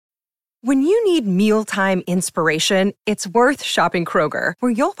When you need mealtime inspiration, it's worth shopping Kroger,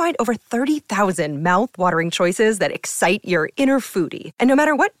 where you'll find over 30,000 mouth-watering choices that excite your inner foodie. And no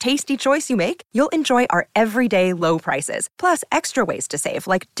matter what tasty choice you make, you'll enjoy our everyday low prices, plus extra ways to save,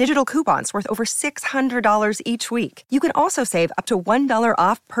 like digital coupons worth over $600 each week. You can also save up to $1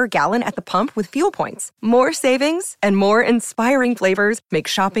 off per gallon at the pump with fuel points. More savings and more inspiring flavors make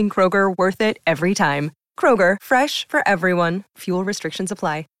shopping Kroger worth it every time. Kroger, fresh for everyone. Fuel restrictions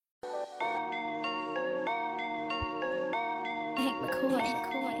apply.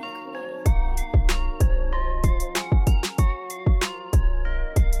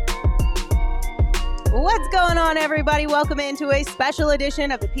 What's going on, everybody? Welcome into a special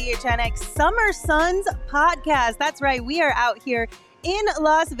edition of the PHNX Summer Suns podcast. That's right. We are out here in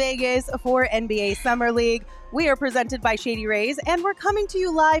Las Vegas for NBA Summer League. We are presented by Shady Rays, and we're coming to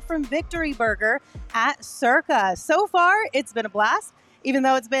you live from Victory Burger at Circa. So far, it's been a blast, even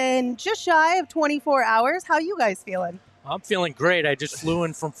though it's been just shy of 24 hours. How you guys feeling? I'm feeling great. I just flew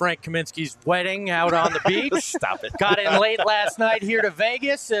in from Frank Kaminsky's wedding out on the beach. Stop it. Got in late last night here to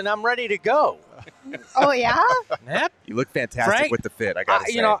Vegas, and I'm ready to go. Oh, yeah? Yep. You look fantastic Frank, with the fit, I gotta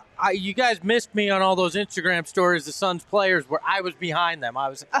say. You guys missed me on all those Instagram stories, the Suns players, where I was behind them.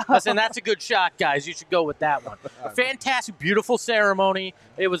 I said, that's a good shot, guys. You should go with that one. A fantastic, beautiful ceremony.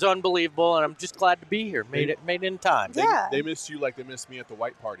 It was unbelievable, and I'm just glad to be here. Made it in time. Yeah. They missed you like they missed me at the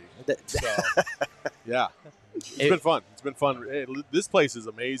white party. So, yeah. It's been fun. It's been fun. Hey, this place is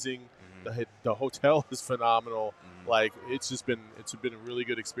amazing. The hotel is phenomenal. Like, it's been a really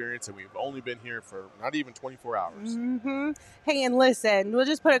good experience, and we've only been here for not even 24 hours. Mm-hmm. Hey, and listen, we'll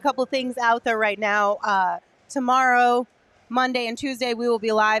just put a couple things out there right now. Tomorrow, Monday and Tuesday, we will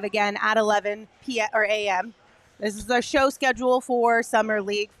be live again at 11 p.m. or a.m. This is our show schedule for Summer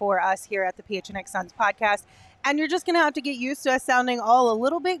League for us here at the PHNX Suns podcast. And you're just going to have to get used to us sounding all a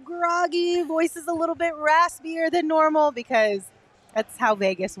little bit groggy, voices a little bit raspier than normal, because that's how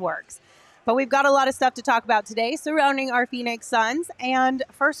Vegas works. But we've got a lot of stuff to talk about today surrounding our Phoenix Suns. And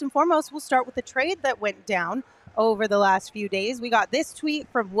first and foremost, we'll start with the trade that went down over the last few days. We got this tweet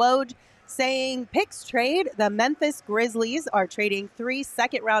from Woj saying, picks trade. The Memphis Grizzlies are trading 3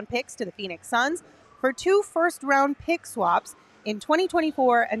 second-round picks to the Phoenix Suns for 2 first-round pick swaps in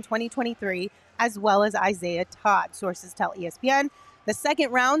 2024 and 2023, as well as Isaiah Todd. Sources tell ESPN. The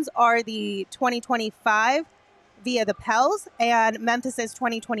second rounds are the 2025 via the Pels, and Memphis's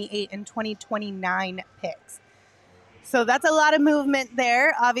 2028 and 2029 picks. So that's a lot of movement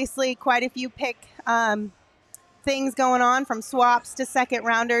there. Obviously, quite a few pick things going on, from swaps to second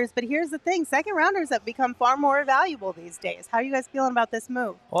rounders. But here's the thing. Second rounders have become far more valuable these days. How are you guys feeling about this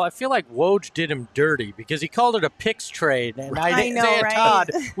move? Well, I feel like Woj did him dirty because he called it a picks trade. And Isaiah right? Todd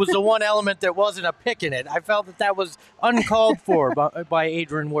was the one element that wasn't a pick in it. I felt that was uncalled for by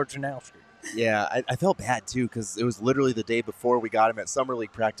Adrian Wojnarowski. Yeah, I felt bad, too, because it was literally the day before we got him at Summer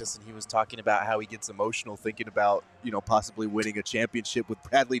League practice, and he was talking about how he gets emotional thinking about, possibly winning a championship with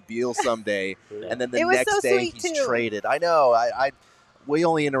Bradley Beal someday. And then the next day he's traded. I know. We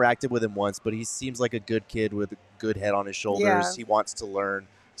only interacted with him once, but he seems like a good kid with a good head on his shoulders. Yeah. He wants to learn.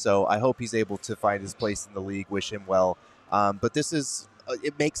 So I hope he's able to find his place in the league. Wish him well. But this is...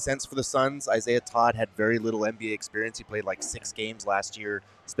 it makes sense for the Suns. Isaiah Todd had very little NBA experience. He played like 6 games last year,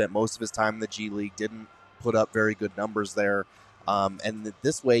 spent most of his time in the G League, didn't put up very good numbers there. And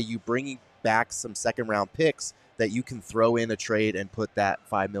this way you bring back some second-round picks that you can throw in a trade and put that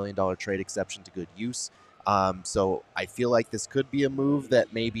 $5 million trade exception to good use. So I feel like this could be a move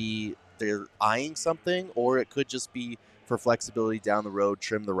that maybe they're eyeing something, or it could just be for flexibility down the road,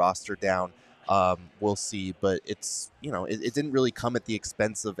 trim the roster down. We'll see, but it's, it didn't really come at the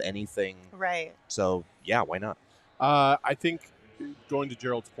expense of anything. Right. So, yeah, why not? I think, going to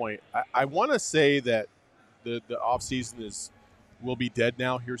Gerald's point, I want to say that the offseason will be dead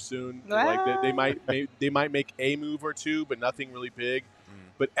now here soon. Like they might make a move or two, but nothing really big.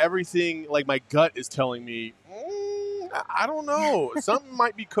 But everything, like, my gut is telling me, I don't know. Something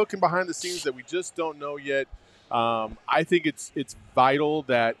might be cooking behind the scenes that we just don't know yet. I think it's vital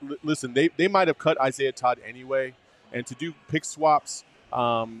that, listen, they might have cut Isaiah Todd anyway, and to do pick swaps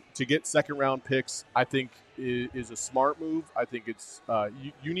to get second-round picks, I think is a smart move. I think it's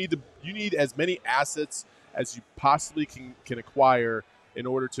you need as many assets as you possibly can acquire in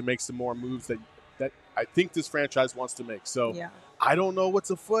order to make some more moves that I think this franchise wants to make. So I don't know what's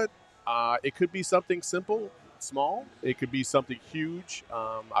afoot. It could be something simple, small. It could be something huge.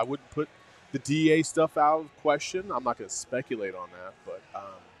 I wouldn't put the DA stuff out of question. I'm not going to speculate on that, but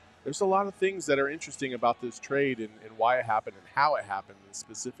there's a lot of things that are interesting about this trade and why it happened and how it happened in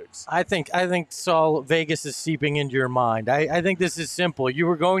specifics. I think Saul, Vegas is seeping into your mind. I think this is simple. You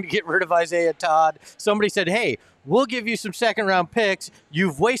were going to get rid of Isaiah Todd. Somebody said, hey, we'll give you some second-round picks.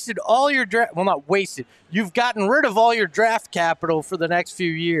 You've wasted all your draft – well, not wasted. You've gotten rid of all your draft capital for the next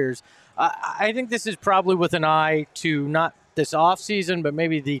few years. I think this is probably with an eye to not this offseason, but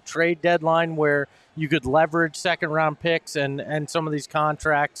maybe the trade deadline where you could leverage second-round picks and some of these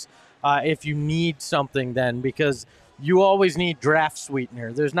contracts if you need something then, because you always need draft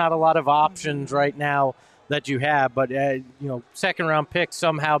sweetener. There's not a lot of options right now that you have, but second-round picks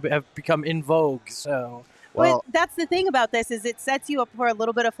somehow have become in vogue. So, well, that's the thing about this is it sets you up for a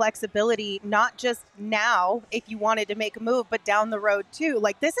little bit of flexibility, not just now if you wanted to make a move, but down the road too.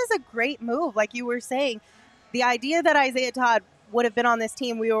 Like, this is a great move. Like you were saying, the idea that Isaiah Todd would have been on this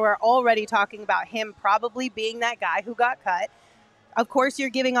team, we were already talking about him probably being that guy who got cut. Of course, you're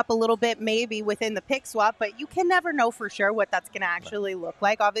giving up a little bit maybe within the pick swap, but you can never know for sure what that's going to actually look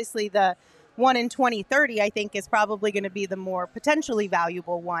like. Obviously, the 1 in 2030, I think, is probably going to be the more potentially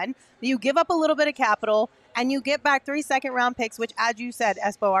valuable one. You give up a little bit of capital, and you get back 3 second-round picks, which, as you said,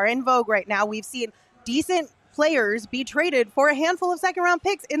 Espo, are in vogue right now. We've seen decent players be traded for a handful of second-round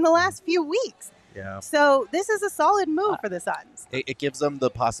picks in the last few weeks. Yeah. So this is a solid move for the Suns. It gives them the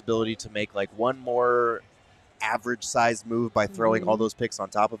possibility to make like one more average sized move by throwing all those picks on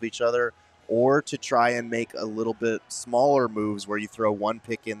top of each other, or to try and make a little bit smaller moves where you throw one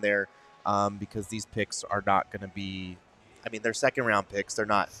pick in there because these picks are not going to be, I mean, they're second round picks. They're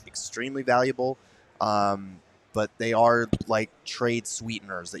not extremely valuable, but they are like trade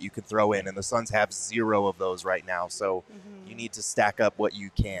sweeteners that you can throw in, and the Suns have 0 of those right now. So you need to stack up what you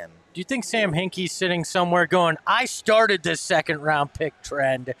can. do you think Sam Hinkie's sitting somewhere going, I started this second-round pick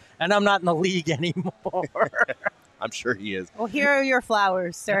trend, and I'm not in the league anymore? I'm sure he is. Well, here are your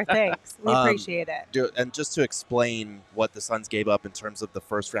flowers, sir. Thanks. We appreciate it. And just to explain what the Suns gave up in terms of the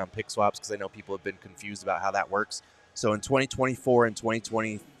first-round pick swaps, because I know people have been confused about how that works. So in 2024 and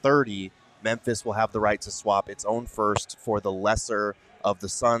 2030, Memphis will have the right to swap its own first for the lesser of the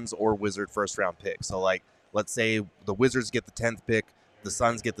Suns or Wizard first-round pick. So, like, let's say the Wizards get the 10th pick, the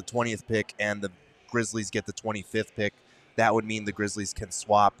Suns get the 20th pick, and the Grizzlies get the 25th pick. That would mean the Grizzlies can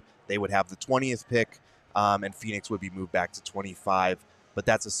swap. They would have the 20th pick, and Phoenix would be moved back to 25. But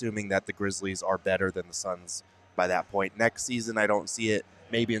that's assuming that the Grizzlies are better than the Suns by that point. Next season, I don't see it.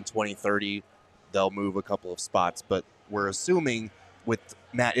 Maybe in 2030, they'll move a couple of spots. But we're assuming with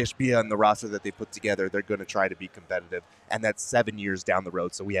Matt Ishbia and the roster that they put together, they're going to try to be competitive. And that's 7 years down the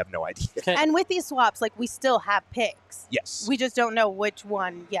road, so we have no idea. And with these swaps, like, we still have picks. Yes. We just don't know which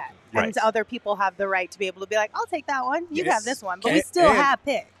one yet. Right. And other people have the right to be able to be like, I'll take that one. You have this one. But we still have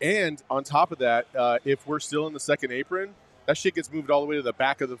picks. And on top of that, if we're still in the second apron, that shit gets moved all the way to the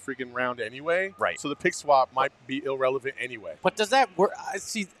back of the freaking round anyway. Right. So the pick swap might be irrelevant anyway. But does that work?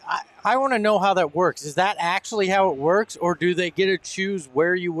 See, I want to know how that works. Is that actually how it works, or do they get to choose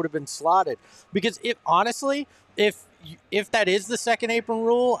where you would have been slotted? Because if that is the second apron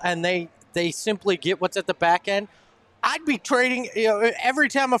rule and they simply get what's at the back end, I'd be trading. Every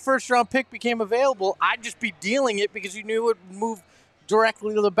time a first round pick became available, I'd just be dealing it because you knew it would move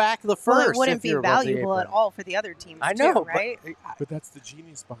directly to the back of the first. Well, it wouldn't be valuable at all for the other teams. I know, too, right? But that's the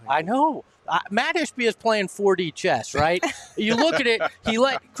genius behind it. I know. Matt Ishbia is playing 4D chess, right? You look at it, he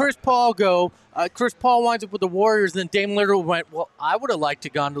let Chris Paul go. Chris Paul winds up with the Warriors, and then Dame Lillard went, well, I would have liked to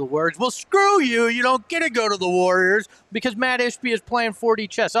gone to the Warriors. Well, screw you. You don't get to go to the Warriors because Matt Ishbia is playing 4D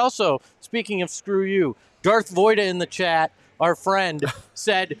chess. Also, speaking of screw you, Darth Voida in the chat, our friend,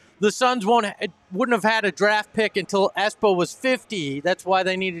 said the Suns wouldn't have had a draft pick until Espo was 50. That's why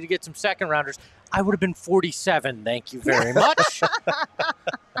they needed to get some second rounders. I would have been 47. Thank you very much.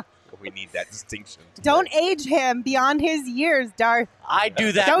 We need that distinction. Don't age him beyond his years, Darth. I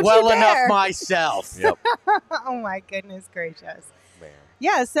do that Don't well you dare. enough myself. Yep. Oh, my goodness gracious. Man.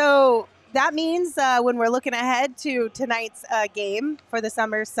 Yeah, so that means when we're looking ahead to tonight's game for the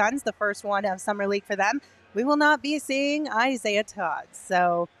Summer Suns, the first one of Summer League for them, we will not be seeing Isaiah Todd.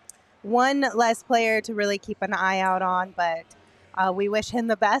 So one less player to really keep an eye out on, but we wish him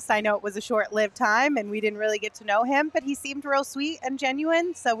the best. I know it was a short-lived time, and we didn't really get to know him, but he seemed real sweet and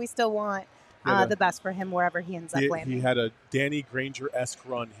genuine, so we still want the best for him wherever he ends up landing. He had a Danny Granger-esque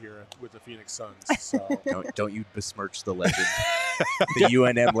run here with the Phoenix Suns. So. Don't you besmirch the legend. The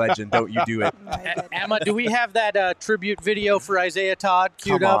UNM legend. Don't you do it. Emma, do we have that tribute video for Isaiah Todd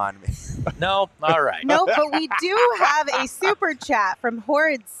queued Come up? on. No? All right. No, but we do have a super chat from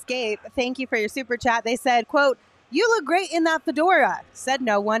Horrid Scape. Thank you for your super chat. They said, quote, You look great in that fedora, said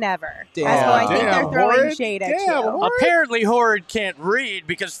no one ever. Damn. Espo, I think they're Damn, throwing Horrid. shade at Damn, you. Horrid. Apparently, Horrid can't read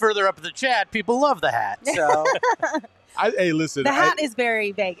because further up in the chat, people love the hat. So Hey, listen. The hat is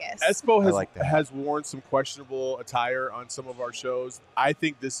very Vegas. Espo has, like that. has worn some questionable attire on some of our shows. I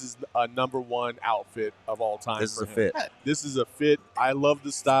think this is a #1 outfit of all time. This is for a him. fit. This is a fit. I love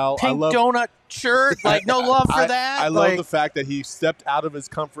the style. I pink love donut shirt, like no love for that. I love Like, the fact that he stepped out of his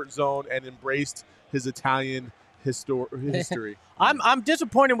comfort zone and embraced his Italian history. I'm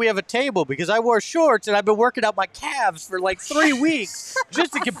disappointed we have a table because I wore shorts and I've been working out my calves for like 3 weeks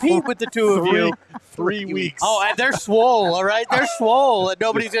just to compete with the two of you. 3 weeks. Oh, and they're swole, all right? They're swole, and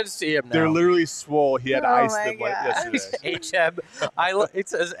nobody's going to see them now. They're literally swole. He had Oh ice my them yesterday. HM. It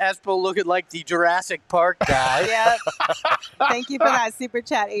says Espo looking like the Jurassic Park guy. Yep. Thank you for that super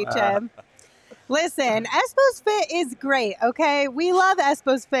chat, HM. Listen, Espo's Fit is great, okay? We love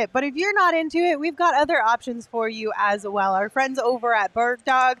Espo's Fit, but if you're not into it, we've got other options for you as well. Our friends over at Bird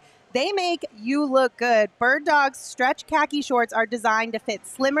Dog, they make you look good. Bird Dog's stretch khaki shorts are designed to fit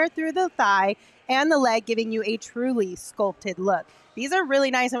slimmer through the thigh and the leg, giving you a truly sculpted look. These are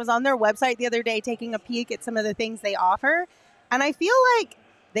really nice. I was on their website the other day taking a peek at some of the things they offer, and I feel like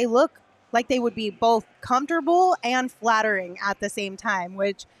they look like they would be both comfortable and flattering at the same time,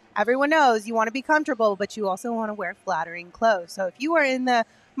 which everyone knows you want to be comfortable, but you also want to wear flattering clothes. So if you are in the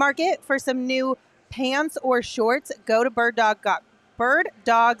market for some new pants or shorts, go to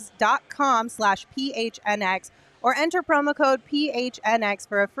birddogs.com/PHNX or enter promo code PHNX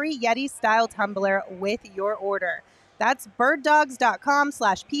for a free Yeti style tumbler with your order. That's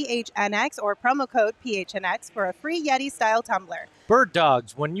birddogs.com/PHNX or promo code PHNX for a free Yeti style tumbler. Bird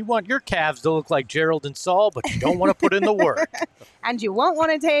Dogs, when you want your calves to look like Gerald and Saul, but you don't want to put in the work. And you won't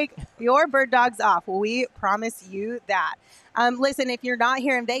want to take your Bird Dogs off. We promise you that. Listen, if you're not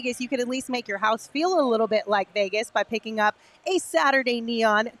here in Vegas, you could at least make your house feel a little bit like Vegas by picking up a Saturday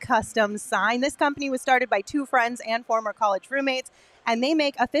Neon custom sign. This company was started by two friends and former college roommates, and they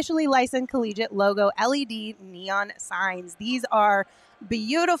make officially licensed collegiate logo LED neon signs. These are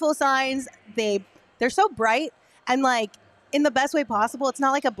beautiful signs. They're so bright and like in the best way possible. It's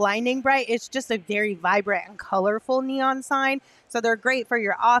not like a blinding bright. It's just a very vibrant and colorful neon sign. So they're great for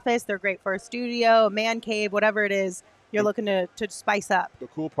your office. They're great for a studio, a man cave, whatever it is you're looking to spice up. The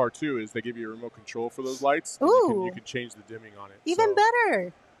cool part, too, is they give you a remote control for those lights. And Ooh. you can change the dimming on it. Even So, better.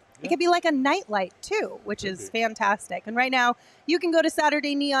 It Yeah. could be like a night light too, which Could is be. fantastic. And right now, you can go to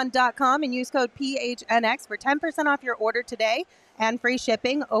SaturdayNeon.com and use code PHNX for 10% off your order today and free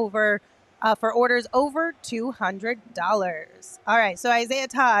shipping for orders over $200. All right, so Isaiah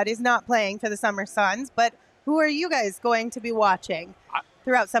Todd is not playing for the Summer Suns, but who are you guys going to be watching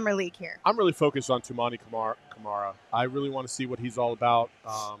throughout Summer League here? I'm really focused on Tumani Kamara. I really want to see what he's all about.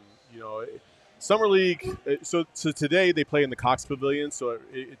 Summer League. So today they play in the Cox Pavilion. So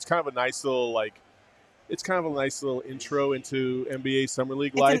it's kind of a nice little intro into NBA Summer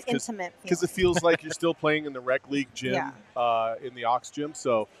League It's life an intimate because it feeling. feels like you're still playing in the rec league gym Yeah. in the Ox gym.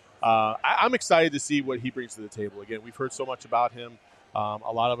 So I'm excited to see what he brings to the table. Again, we've heard so much about him.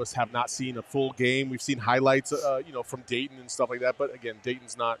 A lot of us have not seen a full game. We've seen highlights, from Dayton and stuff like that. But again,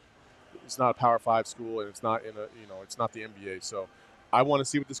 Dayton's not a Power 5 school, and it's not it's not the NBA. So I want to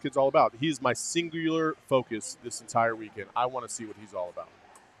see what this kid's all about. He is my singular focus this entire weekend. I want to see what he's all about.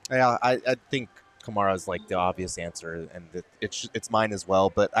 Yeah, I think Kamara is like the obvious answer, and it's mine as well.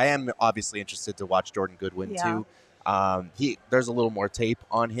 But I am obviously interested to watch Jordan Goodwin Yeah. too. There's a little more tape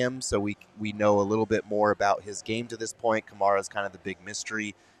on him, so we know a little bit more about his game to this point. Kamara is kind of the big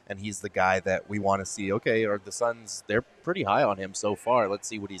mystery, and he's the guy that we want to see. Okay, are the Suns? They're pretty high on him so far. Let's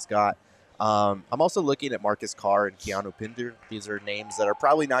see what he's got. I'm also looking at Marcus Carr and Keanu Pinder. These are names that are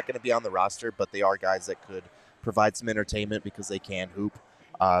probably not going to be on the roster, but they are guys that could provide some entertainment because they can hoop.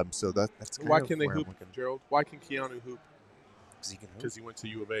 So that's kind Why of can they where I'm hoop, looking. Gerald? Why can Keanu hoop? 'Cause he can hoop. Because he went to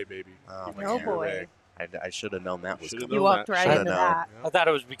U of A, baby. Oh, He my went to U of boy. A. I should have known that was Should've coming. You known walked that. right Should've into known. that. I thought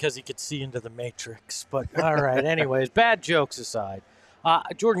it was because he could see into the Matrix. But all right, anyways, bad jokes aside.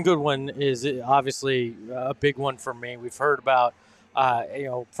 Jordan Goodwin is obviously a big one for me. We've heard about,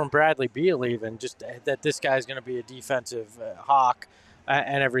 from Bradley Beal even, just that this guy's going to be a defensive hawk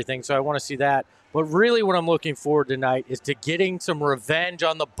and everything. So I want to see that. But really what I'm looking forward tonight is to getting some revenge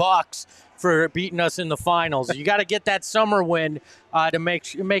on the Bucks for beating us in the finals. You got to get that summer win to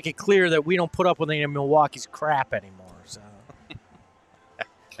make it clear that we don't put up with any of Milwaukee's crap anymore. So.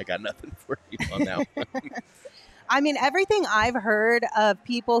 I got nothing for you on that one. I mean, everything I've heard of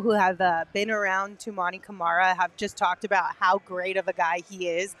people who have been around Tumani Kamara have just talked about how great of a guy he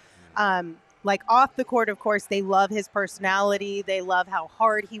is. Like off the court, of course, they love his personality. They love how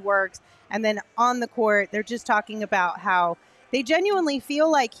hard he works. And then on the court, they're just talking about how they genuinely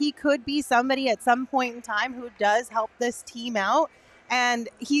feel like he could be somebody at some point in time who does help this team out. And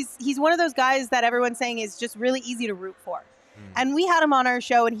he's one of those guys that everyone's saying is just really easy to root for. And we had him on our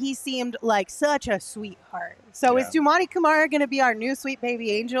show, and he seemed like such a sweetheart. So is Toumani Camara going to be our new sweet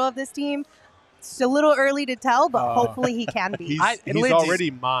baby angel of this team? It's a little early to tell, but hopefully he can be. He's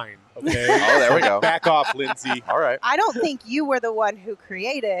already mine, okay? Oh, there we go. Back off, Lindsay. All right. I don't think you were the one who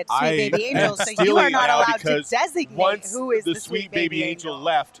created Sweet Baby Angel, so you stealing are not now allowed to because designate once who is the Sweet Baby Angel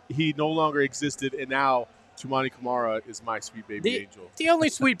left, he no longer existed, and now Toumani Camara is my Sweet Baby Angel. The only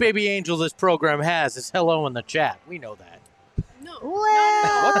Sweet Baby Angel this program has is hello in the chat. We know that. Well,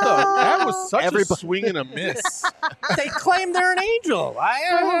 What the? That was such a swing and a miss. They claim they're an angel. I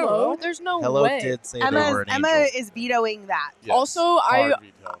don't Hello? know. There's no Hello way. did say they were an Emma angel. is vetoing that. Yes, Also, hard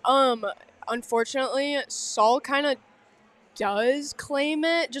veto. unfortunately, Saul kind of does claim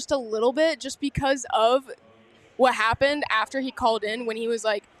it just a little bit, just because of what happened after he called in when he was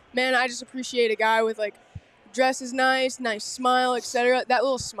like, "Man, I just appreciate a guy with like dress is nice smile, etc." That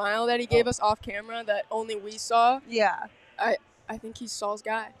little smile that he gave us off camera that only we saw. Yeah, I think he's Saul's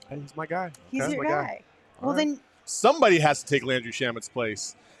guy. He's my guy. he's Okay. your My guy. Well, right. then Somebody has to take Landry Shamit's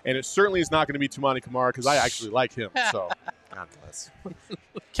place, and it certainly is not going to be Toumani Camara because I actually like him. So God bless.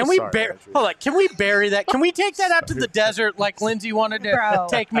 Can we Sorry, bury? Andrew. Hold on. Can we bury that? Can we take that out to the desert like Lindsay wanted to Bro.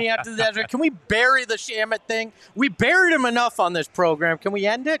 take me out to the desert? Can we bury the Shamit thing? We buried him enough on this program. Can we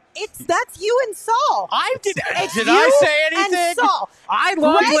end it? that's you and Saul. I did. It's Did you I say anything? and Saul. I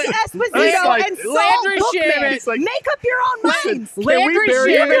love Greg Esposito like and Saul Landry Bookman. Shamet. It's like- Make up your own minds. Landry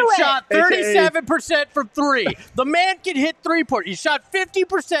bury him? Shamet shot AKA 37% from three. The man can hit three-pointer. He shot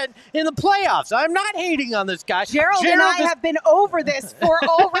 50% in the playoffs. I'm not hating on this guy. Gerald and I have been over this for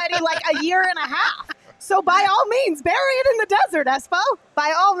already like a year and a half. So by all means, bury it in the desert, Espo.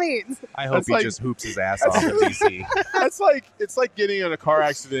 By all means. I hope That's he like- just hoops his ass off in DC. it's like getting in a car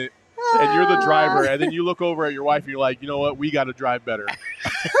accident and you're the driver, and then you look over at your wife and you're like, you know what, we got to drive better.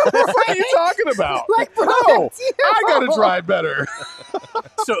 What are you talking about? Like, bro, No, that's you. I got to drive better.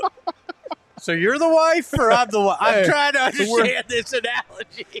 So you're the wife or I'm the wife? I'm Hey, trying to so we're- understand this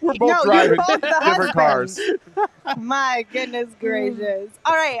analogy. We're both No, driving you're both the different cars. My goodness gracious.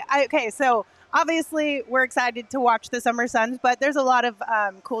 All right. Okay. So obviously we're excited to watch the Summer Suns, but there's a lot of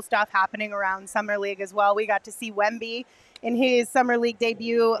cool stuff happening around Summer League as well. We got to see Wemby in his Summer League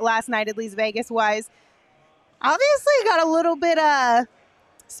debut last night, at least Vegas-wise. Obviously got a little bit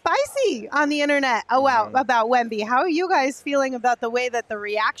spicy on the internet about Wemby. How are you guys feeling about the way that the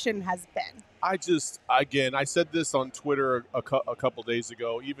reaction has been? I said this on Twitter a couple days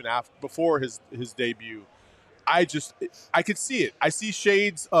ago, even before his debut. I could see it. I see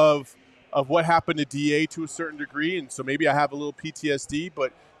shades of what happened to DA to a certain degree, and so maybe I have a little PTSD,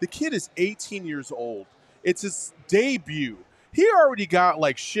 but the kid is 18 years old. It's his debut. He already got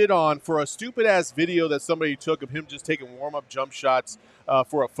like shit on for a stupid ass video that somebody took of him just taking warm up jump shots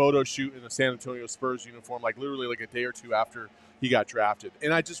for a photo shoot in a San Antonio Spurs uniform, like literally like a day or two after he got drafted.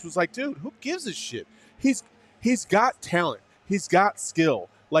 And I just was like, dude, who gives a shit? He's got talent. He's got skill.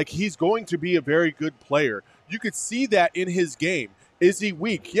 Like, he's going to be a very good player. You could see that in his game. Is he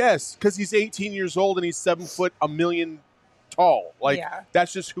weak? Yes, because he's 18 years old and he's 7 foot a million tall. Like,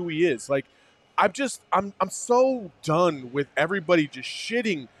 that's just who he is. Like, I'm so done with everybody just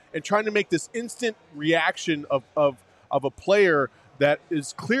shitting and trying to make this instant reaction of a player that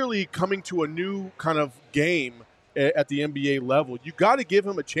is clearly coming to a new kind of game at the NBA level. You got to give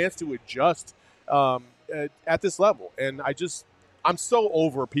him a chance to adjust at this level. And I'm so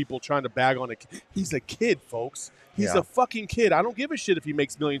over people trying to bag on it. He's a kid, folks. He's a fucking kid. I don't give a shit if he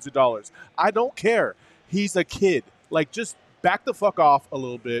makes millions of dollars. I don't care. He's a kid. Like, just back the fuck off a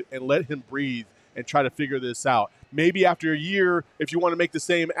little bit and let him breathe and try to figure this out. Maybe after a year, if you want to make the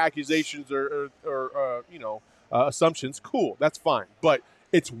same accusations or assumptions, cool, that's fine. But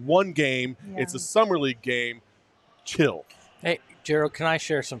it's one game. Yeah. It's a summer league game. Chill. Hey, Gerald, can I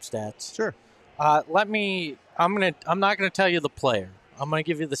share some stats? Sure. I'm not gonna tell you the player. I'm gonna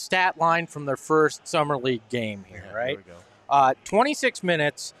give you the stat line from their first summer league game here, right? There we go. 26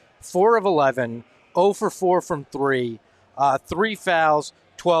 minutes, 4 of 11, 0 for 4 from 3, 3 fouls,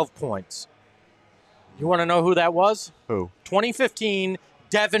 12 points. You want to know who that was? Who? 2015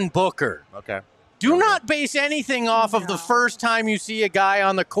 Devin Booker. Okay. Do not base anything off of the first time you see a guy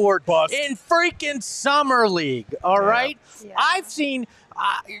on the court Bust. in freaking Summer League, all right? Yeah. I've seen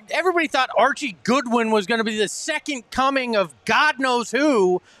everybody thought Archie Goodwin was going to be the second coming of God knows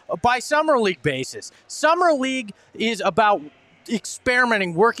who by Summer League basis. Summer League is about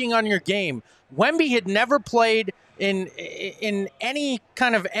experimenting, working on your game. Wemby had never played in any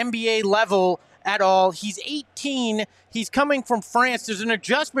kind of NBA level at all. He's 18. He's coming from France. There's an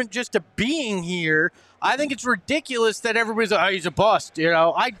adjustment just to being here. I think it's ridiculous that everybody's like, oh, he's a bust. He's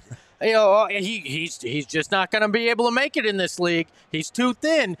just not going to be able to make it in this league. He's too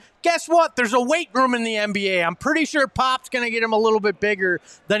thin. Guess what? There's a weight room in the NBA. I'm pretty sure Pop's going to get him a little bit bigger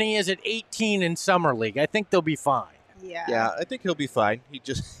than he is at 18 in Summer League. I think they'll be fine. Yeah, I think he'll be fine. He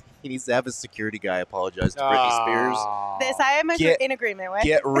needs to have his security guy apologize to Britney Spears. This I am in agreement with.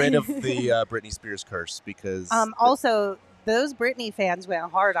 Get rid of the Britney Spears curse because also those Britney fans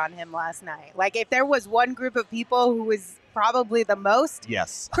went hard on him last night. Like if there was one group of people who was probably the most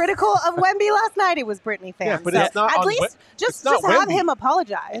critical of Wemby last night, it was Britney fans. Yeah, but it's not at least just have him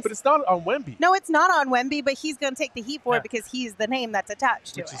apologize. But it's not on Wemby. No, it's not on Wemby, but he's going to take the heat for it because he's the name that's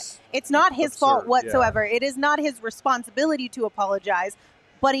attached to it. It's not his fault whatsoever. Yeah. It is not his responsibility to apologize.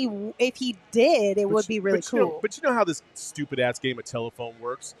 But if he did, it would be really cool. But you know how this stupid-ass game of telephone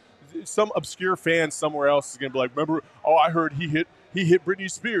works? Some obscure fan somewhere else is going to be like, remember, I heard he hit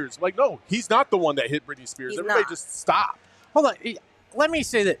Britney Spears. Like, no, he's not the one that hit Britney Spears. Everybody just stop. Hold on. Let me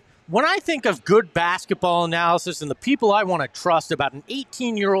say that when I think of good basketball analysis and the people I want to trust about an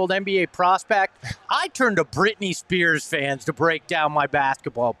 18-year-old NBA prospect, I turn to Britney Spears fans to break down my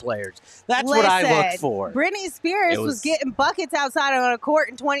basketball players. That's what I look for. Britney Spears was getting buckets outside on a court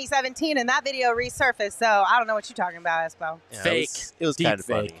in 2017, and that video resurfaced. So I don't know what you're talking about, Espo. Yeah, fake. It was kind of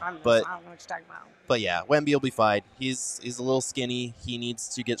funny. I don't know what you're talking about. But yeah, Wemby will be fine. He's a little skinny. He needs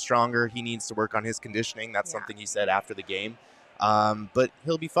to get stronger. He needs to work on his conditioning. That's something he said after the game. But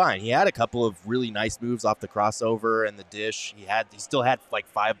he'll be fine. He had a couple of really nice moves off the crossover and the dish. He still had like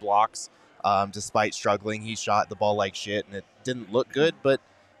 5 blocks, despite struggling. He shot the ball like shit, and it didn't look good, but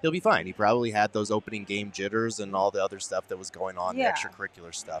he'll be fine. He probably had those opening game jitters and all the other stuff that was going on, the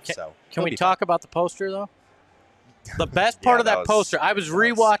extracurricular stuff. Can we talk about the poster, though? The best part of that poster, I was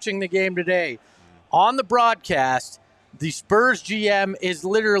rewatching the game today. On the broadcast, the Spurs GM is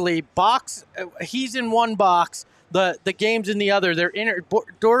literally he's in one box, the game's in the other.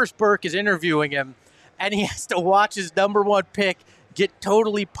 Doris Burke is interviewing him, and he has to watch his number 1 pick get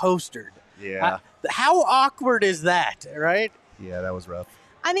totally postered. Yeah. How awkward is that, right? Yeah, that was rough.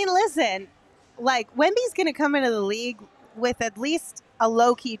 I mean, listen, like Wemby's going to come into the league with at least a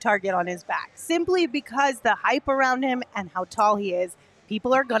low-key target on his back, simply because the hype around him and how tall he is,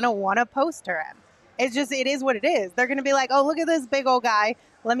 people are going to want to poster him. It is what it is. They're going to be like, oh, look at this big old guy.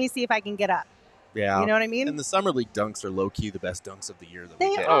 Let me see if I can get up. Yeah. You know what I mean? And the Summer League dunks are low-key the best dunks of the year that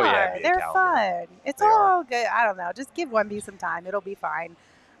we get. Oh, yeah. They're fun. It's all good. I don't know. Just give Wemby some time. It'll be fine.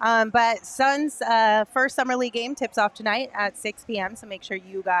 But Suns' first Summer League game tips off tonight at 6 p.m., so make sure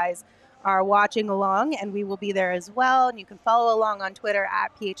you guys are watching along, and we will be there as well. And you can follow along on Twitter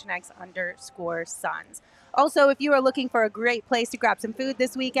at PHNX_Suns. Also, if you are looking for a great place to grab some food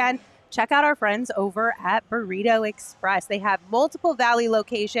this weekend, check out our friends over at Burrito Express. They have multiple Valley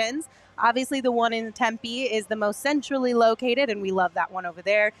locations. Obviously, the one in Tempe is the most centrally located, and we love that one over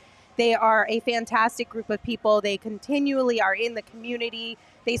there. They are a fantastic group of people. They continually are in the community.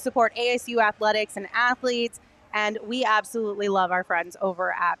 They support ASU athletics and athletes, and we absolutely love our friends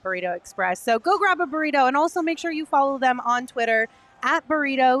over at Burrito Express. So go grab a burrito, and also make sure you follow them on Twitter at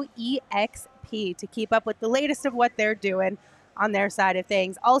BurritoEXP to keep up with the latest of what they're doing on their side of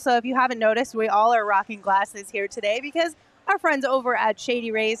things. Also, if you haven't noticed, we all are rocking glasses here today because our friends over at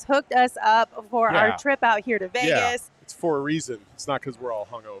Shady Rays hooked us up for our trip out here to Vegas. Yeah, it's for a reason. It's not because we're all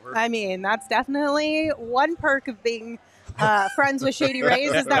hungover. I mean, that's definitely one perk of being friends with Shady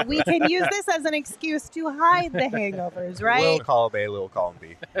Rays is that we can use this as an excuse to hide the hangovers, right? Little column A, little column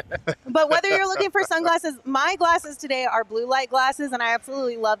B. But whether you're looking for sunglasses, my glasses today are blue light glasses, and I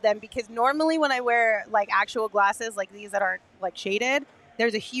absolutely love them because normally when I wear like actual glasses like these that aren't like shaded,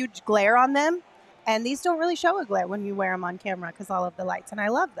 there's a huge glare on them. And these don't really show a glare when you wear them on camera because all of the lights, and I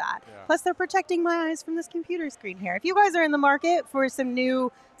love that. Yeah. Plus, they're protecting my eyes from this computer screen here. If you guys are in the market for some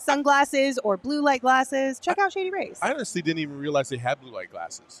new sunglasses or blue light glasses, check out Shady Rays. I honestly didn't even realize they had blue light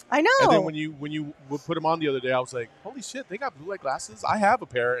glasses. I know. And then when you would put them on the other day, I was like, holy shit, they got blue light glasses? I have a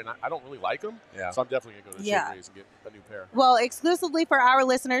pair, and I don't really like them. Yeah. So I'm definitely going to go to Shady Rays and get a new pair. Well, exclusively for our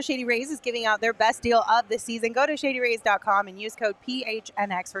listeners, Shady Rays is giving out their best deal of the season. Go to ShadyRays.com and use code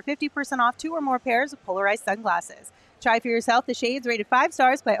PHNX for 50% off 2 or more pairs of polarized sunglasses. Try for yourself the shades rated 5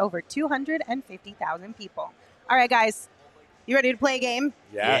 stars by over 250,000 people. All right, guys. You ready to play a game?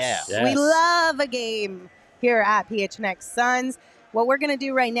 Yes. We love a game here at PHNX Suns. What we're going to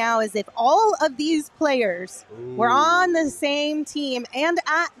do right now is if all of these players were on the same team and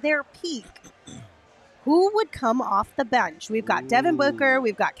at their peak, who would come off the bench? We've got Devin Booker,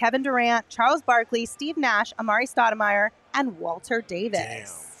 we've got Kevin Durant, Charles Barkley, Steve Nash, Amari Stoudemire, and Walter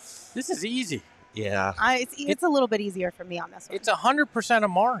Davis. This is easy. Yeah. It's a little bit easier for me on this one. It's 100%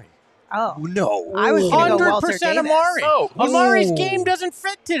 Amari. Oh. No. I was going to go Walter 100% Davis. Amari. Oh, Amari's game doesn't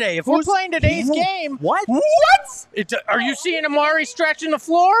fit today. If we're playing today's game, What? are you seeing Amari stretching the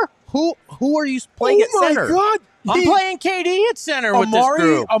floor? Who are you playing at center? God. I'm playing KD at center with this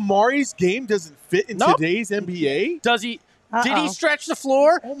group. Amari's game doesn't fit in Nope. today's NBA. Does he? Did Uh-oh. he stretch the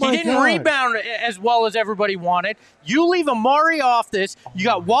floor? Oh He my didn't God. rebound as well as everybody wanted. You leave Amari off this. You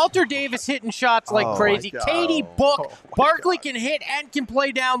got Walter Davis hitting shots like Oh, crazy. my God. Katie Book. Barkley can hit and can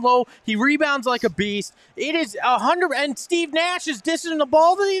play down low. He rebounds like a beast. It is 100. And Steve Nash is dissing the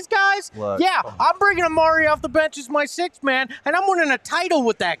ball to these guys. Look. Yeah, I'm bringing Amari off the bench as my sixth man, and I'm winning a title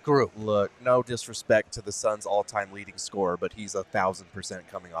with that group. Look, no disrespect to the Suns' all-time leading scorer, but he's 1,000%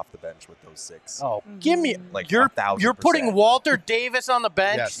 coming off the bench with those 6. Oh, give me Like you're 1,000%. putting Walter Davis on the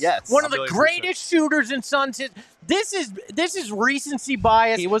bench. Yes. One of the 1,000,000%. greatest shooters in Suns history. This is recency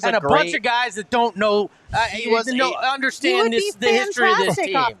bias. He was and a a bunch great- of guys that don't know understand He would the be history of this fantastic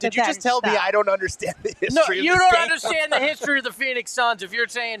team. off the Did you just bench, tell me though. I don't understand the history No, of you this don't game? understand the history of the Phoenix Suns if you're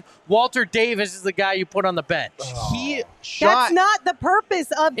saying Walter Davis is the guy you put on the bench. He shot. That's not the purpose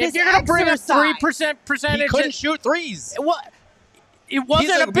of this If you're going to bring a exercise. 3% He percentage, couldn't shoot threes. it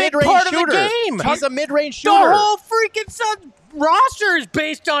wasn't He's a big mid-range part shooter. of the game. He's a mid-range The shooter. whole freaking Suns roster is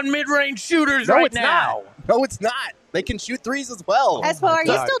based on mid-range shooters no, right it's now. not. No, it's not. They can shoot threes as well. Espo, are you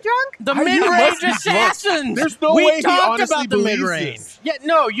God. still drunk? The You mid-range must be drunk. assassins. There's no we way he talked honestly about the believes mid-range. this. Yeah,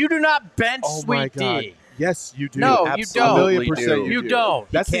 no, you do not bench Oh my Sweet God. D. Yes, you do. No, you Absolutely don't. 1,000,000% You do.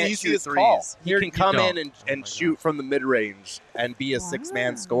 don't. That's He the can't shoot easiest threes. call. He You're- can you come don't. in and shoot from the mid-range and be a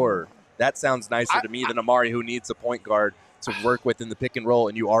six-man scorer. That sounds nicer I- to me than Amari, who needs a point guard to work with in the pick and roll,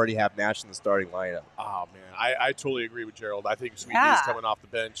 and you already have Nash in the starting lineup. Oh man, I totally agree with Gerald. I think Sweet Yeah. D's coming off the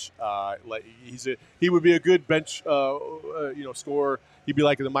bench. Like he would be a good bench, scorer. He'd be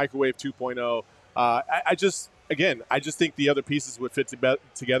like in the microwave 2.0. I just think the other pieces would fit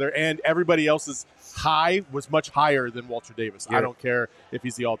together, and everybody else's high was much higher than Walter Davis. Yeah. I don't care if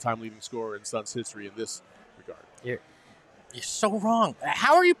he's the all-time leading scorer in Suns history in this regard. You're so wrong.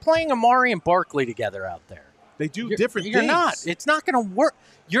 How are you playing Amari and Barkley together out there? They do You're- different You're things. not. It's not going to work.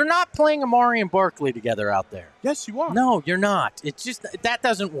 You're not playing Amari and Barkley together out there. Yes, you are. No, you're not. It's just that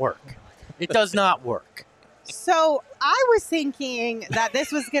doesn't work. It does not work. So I was thinking that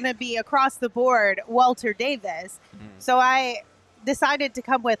this was going to be across the board Walter Davis. So I decided to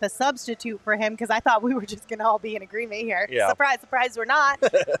come with a substitute for him because I thought we were just going to all be in agreement here. Yeah. Surprise, surprise, we're not.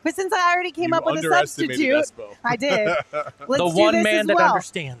 But since I already came You up with a underestimated substitute, Espo. I did. Let's The do one this man as that well.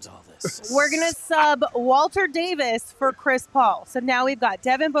 understands all this. We're going to sub Walter Davis for Chris Paul. So now we've got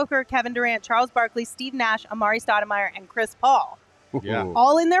Devin Booker, Kevin Durant, Charles Barkley, Steve Nash, Amari Stoudemire, and Chris Paul. Yeah.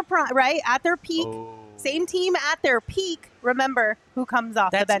 All in their prime, right? At their peak. Oh. Same team at their peak. Remember who comes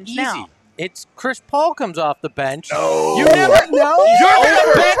off That's the bench easy. now. It's Chris Paul comes off the bench. No. You never know. You're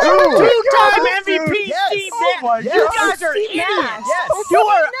going to bench Two. two-time MVP Yes. Steve Oh Nash. my You God. guys are Steve idiots. Nash. Yes. You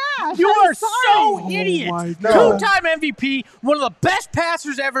are. Nash, You I'm are so sorry. idiots. my God. Two-time MVP, one of the best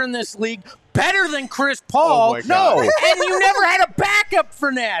passers ever in this league, better than Chris Paul. Oh my God. No, and you never had a backup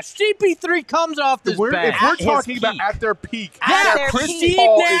for Nash. CP3 comes off this If we're bench. talking about peak. at their peak, At their Chris peak. Steve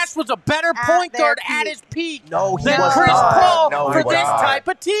Paul Nash is was a better At point their guard peak. at his peak No, he than was Chris not. Paul No, he for was this not. type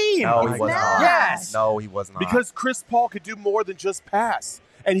of team. No, he He's was not. not. Yes. No, he was not. because Chris Paul could do more than just pass,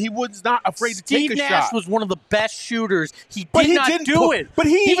 and he was not afraid to Steve take a Nash shot. was one of the best shooters. He but did he not didn't do put- it. But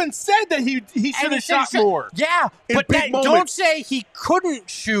he even said that he And should he have said he shot should- more. Yeah, in but big don't moments. say he couldn't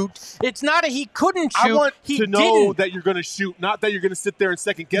shoot. It's not a he couldn't shoot. I want he to know didn't. that you're going to shoot, not that you're going to sit there and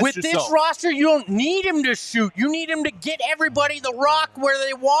second guess With yourself. this roster, you don't need him to shoot. You need him to get everybody the rock where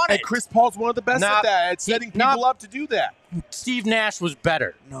they want and it. Chris Paul's one of the best Nah, at that, at setting nah. people up to do that. Steve Nash was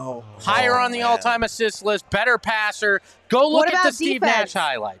better. no. Higher Oh, on the man. all-time assist list, better passer. Go look What at the about Steve defense? Nash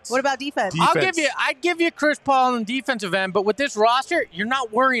highlights. What about defense? Defense. I'd give you Chris Paul on the defensive end, but with this roster, you're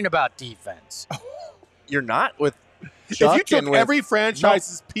not worrying about defense. You're not with If Chuck you took and with every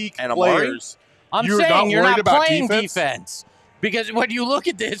franchise's peak and Amari? players, I'm You're saying not you're worried not about playing defense? defense. Because when you look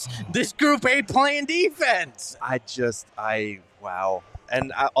at this group ain't playing defense. wow.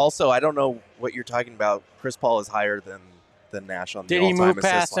 And I don't know what you're talking about. Chris Paul is higher than Nash on the Did he all-time move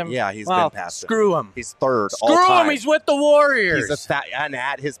assist past line. him? Yeah, he's Well, been past him. screw him. He's third Screw all-time. him. He's with the Warriors. And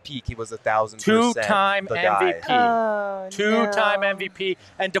at his peak, he was 1,000% Two-time the guy. MVP. Oh, Two-time no. MVP.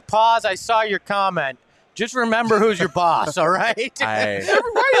 And DePaz, I saw your comment. Just remember who's your boss, all right? why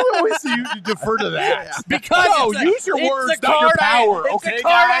do you always you defer to that? Because No, it's a- use your it's words, the not your card power, it's okay, the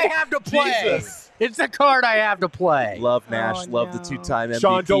card guy? I have to play. Jesus. It's the card I have to play. Love Nash. Oh, Love the no. 2-time MVP.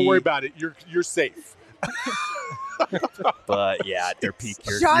 Sean, don't worry about it. You're safe. But yeah, at their peak,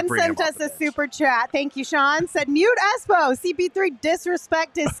 Sean sent us a super chat. Thank you, Sean. Said, mute Espo. CP3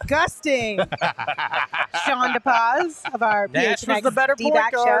 disrespect disgusting. Sean DePaz of our Nash was PHNX the better point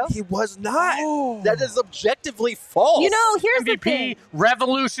D-back guard. show. He was not. That is objectively false. You know, here's the MVP thing.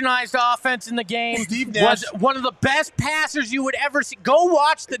 revolutionized offense in the game. Steve Was Nash- one of the best passers you would ever see. Go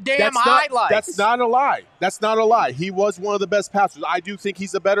watch the damn highlights. That's not a lie. That's not a lie. He was one of the best passers. I do think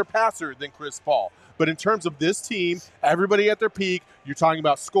he's a better passer than Chris Paul. But in terms of this team, everybody at their peak, you're talking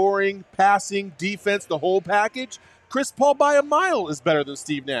about scoring, passing, defense, the whole package. Chris Paul by a mile is better than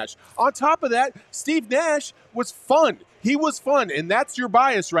Steve Nash. On top of that, Steve Nash was fun. He was fun, and that's your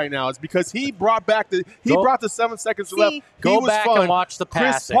bias right now. Is because he brought back brought the 7 seconds left. He Go was back fun. and watch the Chris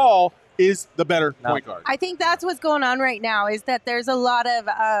passing. Paul is the better point guard. I think that's what's going on right now is that there's a lot of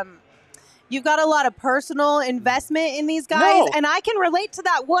you've got a lot of personal investment in these guys, No. and I can relate to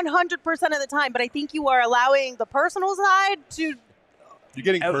that 100% of the time. But I think you are allowing the personal side to You're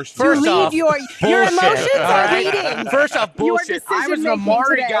getting personal. First lead off, your bullshit, emotions all are right? leading. First off, your bullshit. I was an decision-making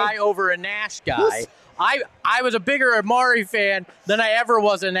Amari today. guy over a Nash guy. I was a bigger Amari fan than I ever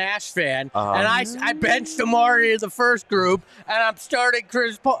was a Nash fan, and I benched Amari in the first group, and I'm starting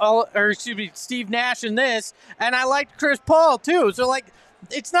Steve Nash in this, and I liked Chris Paul too. So like,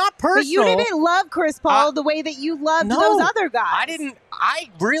 it's not personal. But you didn't love Chris Paul the way that you loved No, those other guys.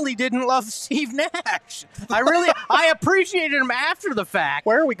 I really didn't love Steve Nash. I appreciated him after the fact.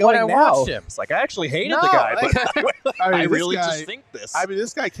 Where are we when going I now? watched him. It's like I actually hated No, the guy, but I this really guy- just think this. I mean,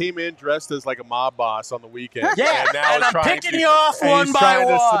 this guy came in dressed as like a mob boss on the weekend. Yeah, and now and is I'm trying picking to- you off and one he's by trying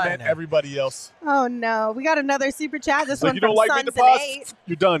to one. cement everybody else. Oh no, we got another super chat. This So one you from don't like me, Sons and DePaz? 8.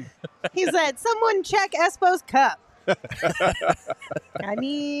 You're done. He said, "Someone check Espo's cup." I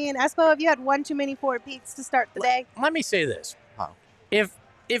mean, Espo, have you had one too many 4 peaks to start the day? Let me say this.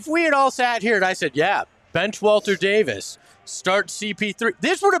 If we had all sat here and I said, yeah, bench Walter Davis, start CP3,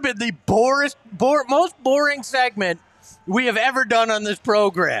 this would have been the most boring segment we have ever done on this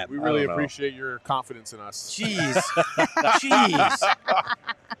program. We really don't know. appreciate your confidence in us. Jeez. Jeez.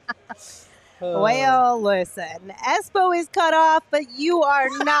 Well, listen, Espo is cut off, but you are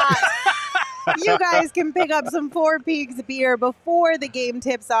not. You guys can pick up some 4 Peaks beer before the game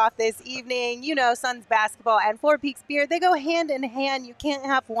tips off this evening. You know, Suns basketball and 4 Peaks beer, they go hand in hand. You can't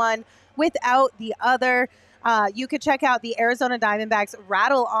have one without the other. You could check out the Arizona Diamondbacks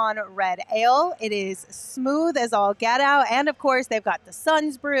Rattle On Red Ale. It is smooth as all get out. And, of course, they've got the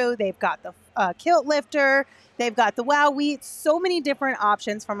Suns Brew. They've got the Kilt Lifter. They've got the Wow Wheat. So many different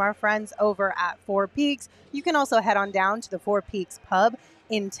options from our friends over at 4 Peaks. You can also head on down to the 4 Peaks Pub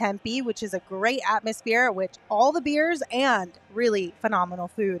in Tempe, which is a great atmosphere with all the beers and really phenomenal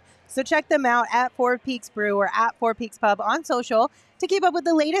food. So check them out at 4 Peaks Brew or at 4 Peaks Pub on social to keep up with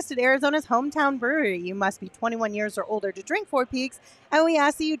the latest at Arizona's hometown brewery. You must be 21 years or older to drink 4 Peaks, and we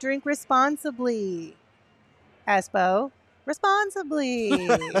ask that you drink responsibly. Espo, responsibly.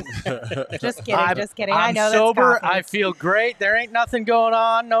 Just kidding. I know I'm sober. that's coffee. I feel great. There ain't nothing going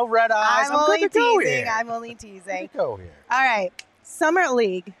on. No red eyes. I'm only good to go teasing. here. I'm only teasing. Go here. All right. Summer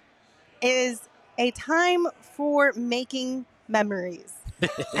League is a time for making memories.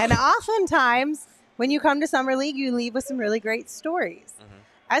 And oftentimes, when you come to Summer League, you leave with some really great stories.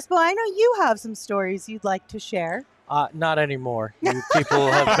 Espo, I know you have some stories you'd like to share. Not anymore. You people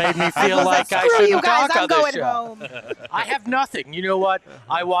have made me feel was like I screw shouldn't you guys, talk I'm on this going show. home. I have nothing. You know what?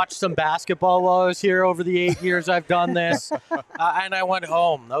 I watched some basketball while I was here over the 8 years I've done this, and I went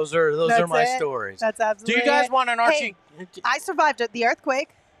home. Those are That's my it? stories. That's Do absolutely you guys it. want an Archie? I survived the earthquake.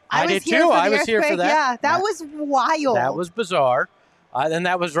 I was did here too. for the I was here for earthquake. that. Yeah, that was wild. That was bizarre. And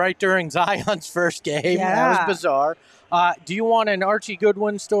that was right during Zion's first game. Yeah. That was bizarre. Do you want an Archie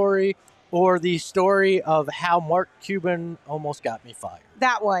Goodwin story or the story of how Mark Cuban almost got me fired?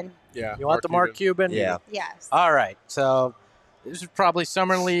 that one. Yeah. You want the Mark Cuban? Yeah. Yes. All right. So this is probably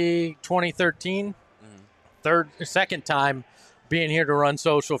Summer League 2013. Second time being here to run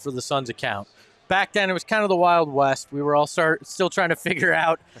social for the Suns account. Back then, it was kind of the Wild West. We were all still trying to figure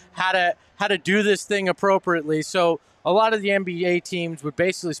out how to do this thing appropriately. So a lot of the NBA teams would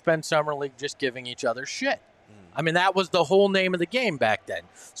basically spend Summer League just giving each other shit. I mean, that was the whole name of the game back then.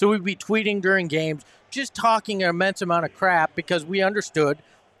 So we'd be tweeting during games, just talking an immense amount of crap because we understood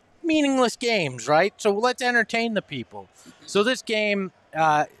meaningless games, right? So let's entertain the people. So this game,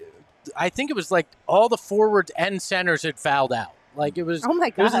 I think it was like all the forwards and centers had fouled out. Like it was, Oh my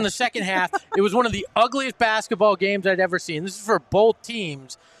it was in the gosh. second half. It was one of the ugliest basketball games I'd ever seen. This is for both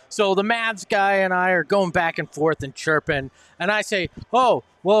teams So the Mavs guy and I are going back and forth and chirping. And I say, oh,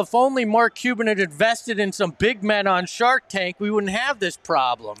 well, if only Mark Cuban had invested in some big men on Shark Tank, we wouldn't have this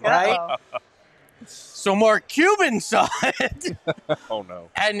problem, right? Uh-oh. So Mark Cuban saw it. Oh, no.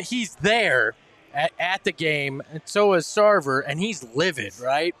 And he's there at the game, and so is Sarver, and he's livid,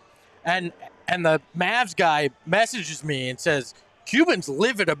 right? And the Mavs guy messages me and says, Cuban's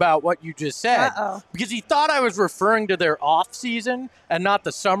livid about what you just said. Uh-oh. Because he thought I was referring to their off season and not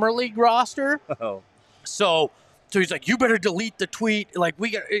the summer league roster. Oh. So he's like, you better delete the tweet. Like,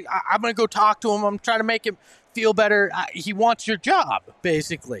 I'm going to go talk to him. I'm trying to make him feel better. He wants your job,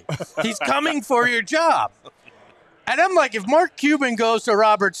 basically. He's coming for your job. And I'm like, if Mark Cuban goes to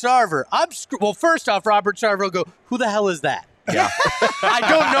Robert Sarver, well, first off, Robert Sarver will go, who the hell is that? Yeah. I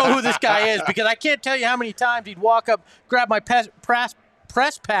don't know who this guy is because I can't tell you how many times he'd walk up, grab my press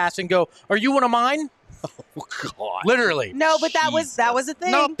pass and go, are you one of mine? Oh, God. Literally. No, but that was a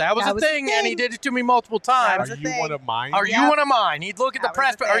thing. Nope, that was a thing, and he did it to me multiple times. That Are was a you one thing. of mine? Are you Yep. one of mine? He'd look at the That was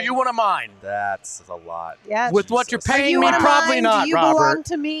press the pass. Are thing. you one of mine? That's a lot. Yeah. With what you're Jesus. Are paying you me, one of probably mine? not, Do you Robert. belong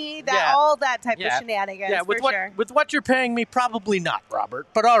to me? Yeah. All that type Yeah. of shenanigans, Yeah, with for sure. what you're paying me, probably not, Robert.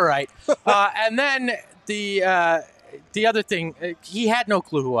 But all right. And then the other thing, he had no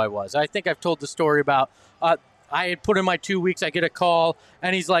clue who I was. I think I've told the story about I had put in my 2 weeks. I get a call,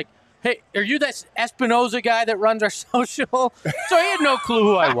 and he's like, hey, are you that Espinoza guy that runs our social? So he had no clue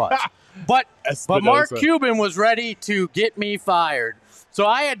who I was. But Mark Espinoza. Cuban was ready to get me fired. So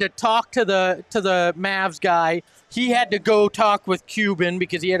I had to talk to the Mavs guy. He had to go talk with Cuban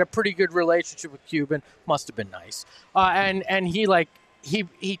because he had a pretty good relationship with Cuban. Must have been nice. And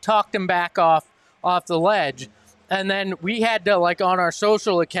he talked him back off the ledge. And then we had to, like, on our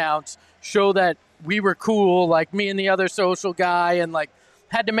social accounts, show that we were cool, like me and the other social guy, and like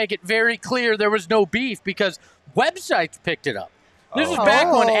had to make it very clear there was no beef because websites picked it up. This was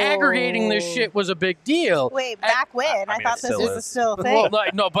back when aggregating this shit was a big deal. Wait, back when? I mean, thought it this still was is. still a thing. Well,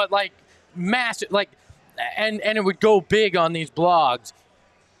 like, no, but like massive, like, and it would go big on these blogs.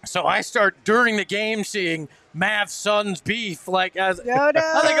 So I start during the game seeing Mavs Suns beef. Like, I was like,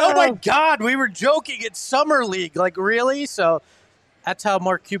 oh my God, we were joking. It's Summer League. Like, really? So that's how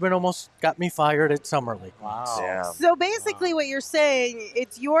Mark Cuban almost got me fired at Summer League. Wow. Damn. So basically, what you're saying,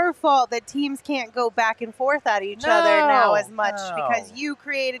 it's your fault that teams can't go back and forth at each other now as much because you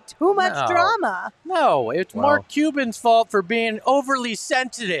created too much drama. No, it's Wow. Mark Cuban's fault for being overly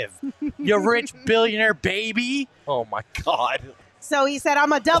sensitive. You rich billionaire baby. Oh, my God. So he said, I'm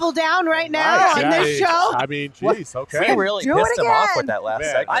going to double down right now on this show. I mean, geez, okay. You really Do pissed it him off again. with that last Man.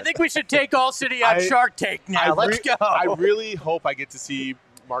 segment. I think we should take All City on I- Shark Tank now. Let's go. I really hope I get to see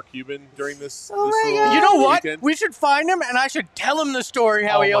Mark Cuban during this. Oh this my little God. You know what? weekend. We should find him, and I should tell him the story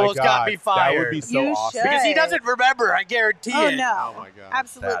how Oh he my almost got God. me fired. That would be so You awesome. should. because he doesn't remember, I guarantee Oh, it. no. Oh my God.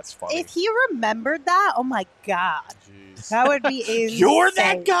 Absolutely. That's funny. If he remembered that, oh my God. Jeez. That would be insane. You're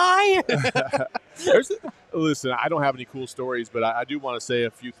that guy? Listen, I don't have any cool stories, but I do want to say a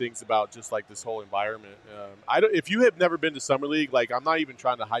few things about just like this whole environment. If you have never been to Summer League, like I'm not even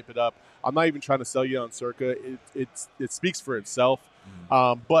trying to hype it up. I'm not even trying to sell you on Circa. It speaks for itself.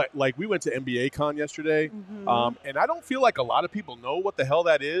 But like we went to NBA Con yesterday, Mm-hmm. and I don't feel like a lot of people know what the hell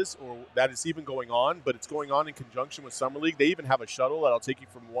that is or that is even going on. But it's going on in conjunction with Summer League. They even have a shuttle that'll take you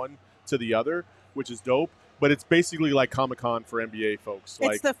from one to the other, which is dope. But it's basically like Comic-Con for NBA folks. It's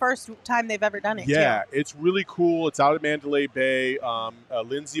Like, the first time they've ever done it. yeah, it's really cool. It's out at Mandalay Bay.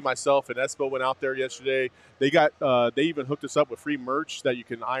 Lindsay, myself, and Espo went out there yesterday. They even hooked us up with free merch that you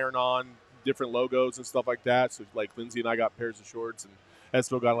can iron on different logos and stuff like that. So like Lindsay and I got pairs of shorts, and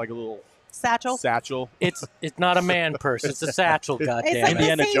Espo got like a little Satchel. satchel. It's not a man purse. It's a satchel, It's goddamn. like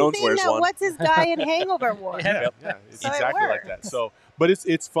Indiana the same Jones thing wears that one. what's his guy in Hangover wore. Yeah. Yeah, it's So it exactly like works. that. So, but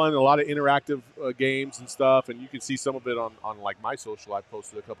it's fun. A lot of interactive games and stuff, and you can see some of it on like my social. I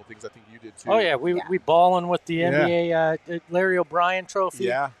posted a couple things. I think you did too. Oh, yeah. We balling with the NBA Larry O'Brien trophy.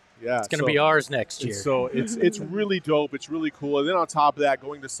 yeah. It's going to be ours next year. So it's really dope. It's really cool. And then on top of that,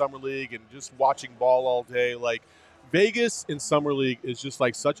 going to Summer League and just watching ball all day, like Vegas and Summer League is just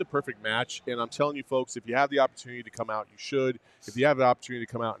like such a perfect match. And I'm telling you, folks, if you have the opportunity to come out, you should. If you have the opportunity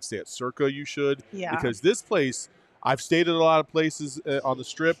to come out and stay at Circa, you should. Yeah. Because this place, I've stayed at a lot of places on the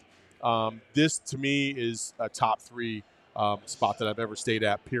Strip. This to me is a top 3 spot that I've ever stayed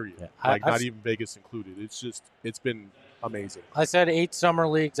at. Period. Yeah, Like I've not even Vegas included. It's been amazing. I said 8 summer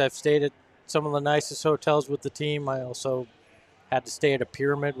leagues. I've stayed at some of the nicest hotels with the team. I also had to stay at a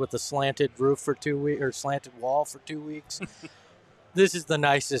pyramid with a slanted roof for 2 weeks or slanted wall for 2 weeks. This is the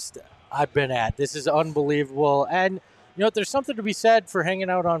nicest I've been at. This is unbelievable. And You know, there's something to be said for hanging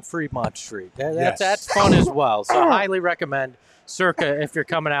out on Fremont Street. Yes. That's fun as well. So I highly recommend Circa if you're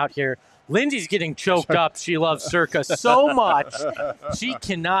coming out here. Lindsay's getting choked up. She loves Circa so much. She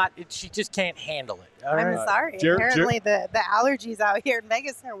just can't handle it. All I'm right? sorry. Apparently, the allergies out here in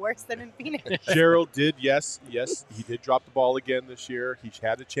Vegas are worse than in Phoenix. Gerald did, yes, he did drop the ball again this year. He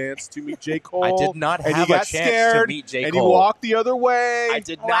had a chance to meet J. Cole. I did not and have he a got chance scared, to meet J. and Cole. he walked the other way. I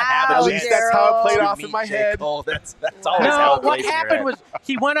did not Wow, have At a least chance that's how it played to off meet in my J. head. Cole. That's always how No, it what plays in your happened head. was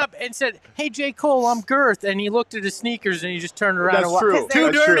he went up and said, "Hey, J. Cole, I'm Girth," and he looked at his sneakers and he just turned around That's and walked. true.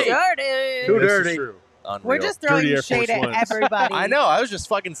 Too That's dirty. true. Dirty. Too This is dirty. true. Unreal. We're just throwing Dirty Air shade Force at Ones. everybody. I know. I was just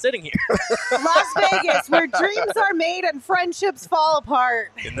fucking sitting here. Las Vegas, where dreams are made and friendships fall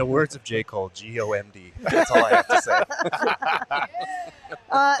apart. In the words of J. Cole, GOMD. That's all I have to say.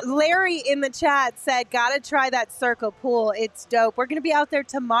 Larry in the chat said, "Gotta try that Circa pool. It's dope. We're gonna be out there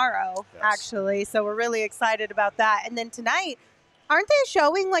tomorrow, Yes. actually. So we're really excited about that. And then tonight, aren't they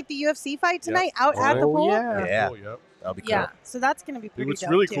showing like the UFC fight tonight out at the Oh, pool? yeah. Yeah. Cool, yep. That'll be cool. Yeah. So that's gonna be pretty What's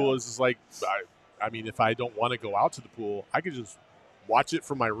dope. really too. cool is like, I mean, if I don't want to go out to the pool, I could just watch it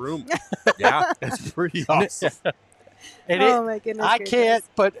from my room. Yeah. It's pretty awesome. And Oh my goodness! I gracious. can't,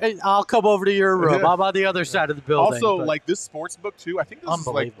 but I'll come over to your room. I'm on the other side of the building. Also, but- like this sports book too. I think this is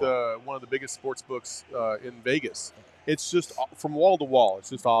like Unbelievable. one of the biggest sports books in Vegas. It's just from wall to wall.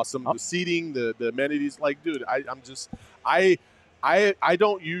 It's just awesome. Oh. The seating, the amenities. Like, dude, I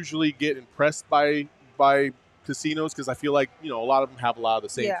don't usually get impressed by casinos because I feel like a lot of them have a lot of the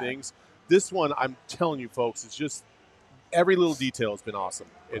same Yeah. things. This one, I'm telling you, folks, it's just every little detail has been awesome.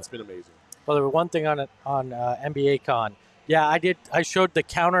 It's been amazing. Well, there was one thing on NBA Con. Yeah, I showed the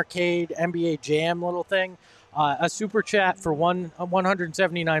Countercade NBA Jam little thing. A super chat for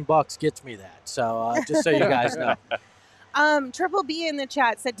 $179 gets me that. So just so you guys know. Triple B in the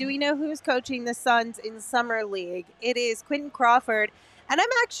chat said, "Do we know who's coaching the Suns in Summer League? It is Quentin Crawford." And I'm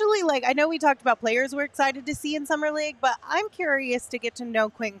actually I know we talked about players we're excited to see in Summer League, but I'm curious to get to know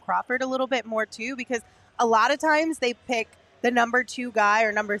Quentin Crawford a little bit more too, because a lot of times they pick the number 2 guy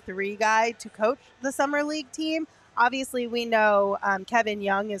or number 3 guy to coach the Summer League team. Obviously, we know Kevin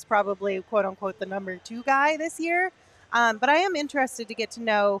Young is probably, quote unquote, the number 2 guy this year. But I am interested to get to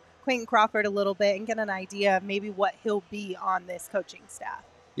know Quentin Crawford a little bit and get an idea of maybe what he'll be on this coaching staff.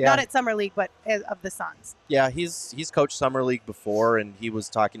 Yeah. Not at Summer League, but of the Suns. Yeah, he's coached Summer League before, and he was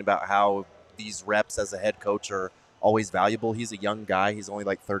talking about how these reps as a head coach are always valuable. He's a young guy. He's only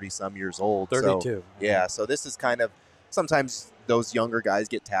like 30-some years old. 32. So, yeah, so this is kind of – sometimes those younger guys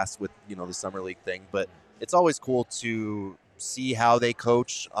get tasked with, the Summer League thing, but it's always cool to see how they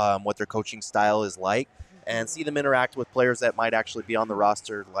coach, what their coaching style is like, and see them interact with players that might actually be on the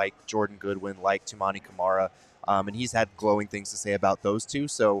roster, like Jordan Goodwin, like Tumani Kamara. And he's had glowing things to say about those two.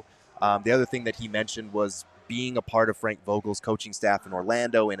 So the other thing that he mentioned was being a part of Frank Vogel's coaching staff in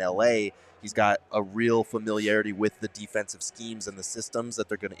Orlando, in LA. He's got a real familiarity with the defensive schemes and the systems that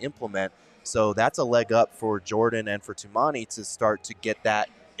they're going to implement. So that's a leg up for Jordan and for Tumani to start to get that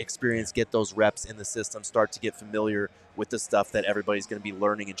experience, get those reps in the system, start to get familiar with the stuff that everybody's going to be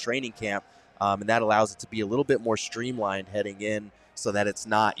learning in training camp. And that allows it to be a little bit more streamlined heading in, so that it's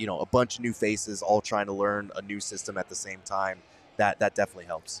not, a bunch of new faces all trying to learn a new system at the same time. That definitely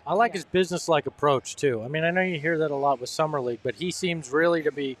helps. I like his business-like approach, too. I mean, I know you hear that a lot with Summer League, but he seems really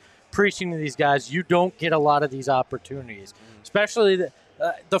to be preaching to these guys, you don't get a lot of these opportunities, especially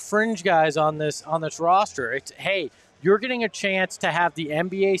the fringe guys on this roster. It's, hey, you're getting a chance to have the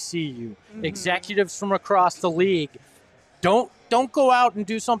NBA see you, executives from across the league. Don't go out and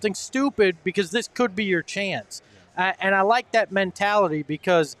do something stupid, because this could be your chance. And I like that mentality,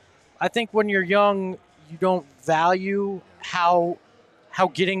 because I think when you're young, you don't value how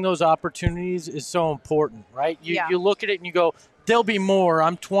getting those opportunities is so important, right? You look at it and you go, there'll be more.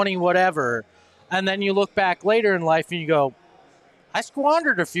 I'm 20, whatever. And then you look back later in life and you go, I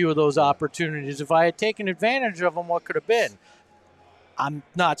squandered a few of those opportunities. If I had taken advantage of them, what could have been? I'm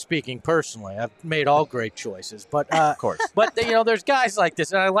not speaking personally. I've made all great choices, but Of course. but there's guys like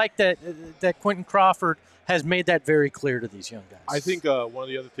this, and I like that Quentin Crawford has made that very clear to these young guys. I think one of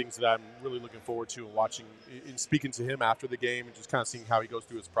the other things that I'm really looking forward to and watching, in speaking to him after the game and just kind of seeing how he goes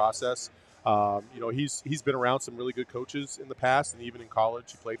through his process. He's been around some really good coaches in the past, and even in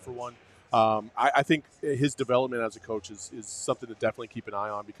college, he played for one. I think his development as a coach is something to definitely keep an eye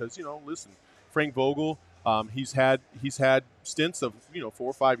on, because listen, Frank Vogel, he's had stints of 4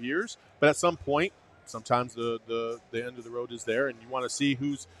 or 5 years, but at some point, sometimes the end of the road is there, and you want to see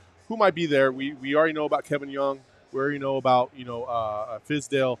who might be there. We already know about Kevin Young. We already know about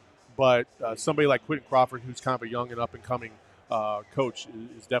Fizdale, but somebody like Quentin Crawford, who's kind of a young and up and coming coach,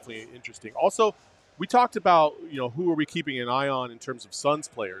 is definitely interesting. Also, we talked about, who are we keeping an eye on in terms of Suns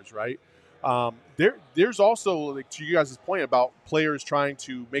players, right? There's also, like, to you guys' point about players trying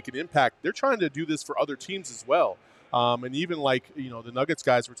to make an impact. They're trying to do this for other teams as well. And even like, the Nuggets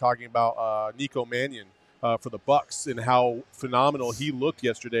guys were talking about Nico Mannion for the Bucks and how phenomenal he looked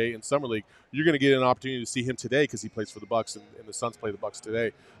yesterday in Summer League. You're going to get an opportunity to see him today because he plays for the Bucks and the Suns play the Bucks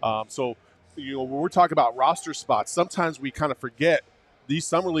today. So, when we're talking about roster spots, sometimes we kind of forget these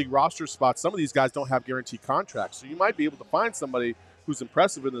Summer League roster spots. Some of these guys don't have guaranteed contracts. So you might be able to find somebody who's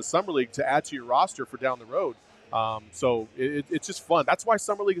impressive in the Summer League to add to your roster for down the road. So it's just fun. That's why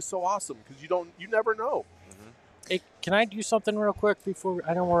Summer League is so awesome, because you never know. Hey, can I do something real quick before?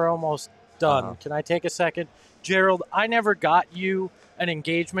 I know we're almost done. Can I take a second? Gerald, I never got you an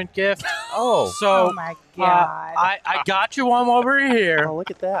engagement gift. Oh my God. I got you one over here. Oh, look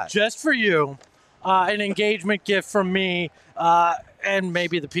at that. Just for you. An engagement gift from me and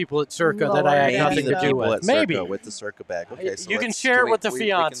maybe the people at Circa that I had Maybe nothing the to do people with. at Circa Maybe. with the Circa bag. Okay, so You can let's- share it we- with the we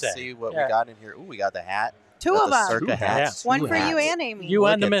fiance. can see what Yeah. we got in here. Ooh, we got the hat. Two Got of the them. Circa hats. One Two for you hats. and Amy. You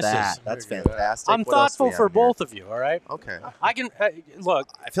and the Look at missus. that. That's Very good. fantastic. I'm What else do thoughtful we for have in here? both of you, all right? Okay. I can look.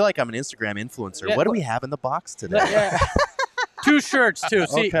 I feel like I'm an Instagram influencer. Yeah, What do look- we have in the box today? Yeah. 2 shirts too.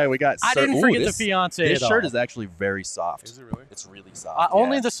 See, Okay, we got. I didn't forget the fiance This at shirt all. is actually very soft. Is it really? It's really soft.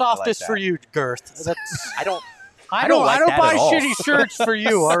 Only yeah. the I softest like for that. you, Girth. That's, I don't. I don't don't. like I don't that buy at all. shitty shirts for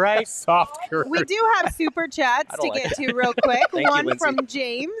you. All right. Soft girl. We do have super chats I to don't like get that. to real quick. Thank you, One Lindsay. from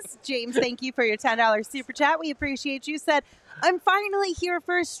James. James, thank you for your $10 super chat. We appreciate you. Said, I'm finally here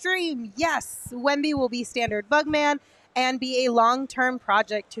for a stream. Yes, Wemby will be standard Bugman and be a long-term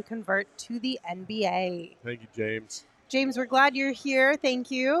project to convert to the NBA. Thank you, James. James, we're glad you're here.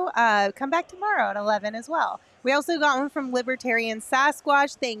 Thank you. Come back tomorrow at 11 as well. We also got one from Libertarian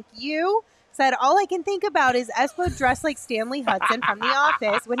Sasquatch. Thank you. Said, all I can think about is Espo dressed like Stanley Hudson from The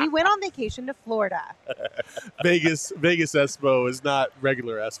Office when he went on vacation to Florida. Vegas Espo is not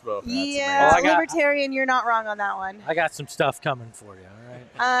regular Espo. Yeah, Well, I got- Libertarian, you're not wrong on that one. I got some stuff coming for you. All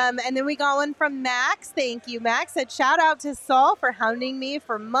right. And then we got one from Max. Thank you, Max. Said, shout out to Saul for hounding me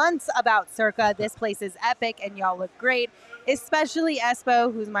for months about Circa. This place is epic and y'all look great. Especially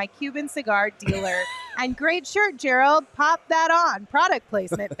Espo, who's my Cuban cigar dealer. And great shirt, Gerald. Pop that on. Product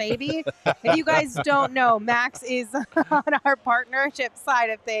placement, baby. If you guys don't know, Max is on our partnership side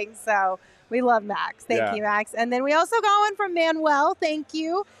of things. So we love Max. Thank you, Max. And then we also got one from Manuel. Thank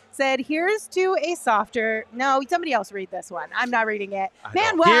you. Said, here's to a softer. No, somebody else read this one. I'm not reading it.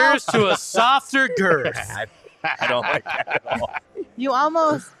 Manuel. Here's to a softer Girth. I don't like that at all. You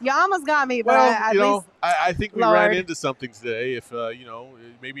almost got me, but Well, at least I think we Lord. ran into something today. If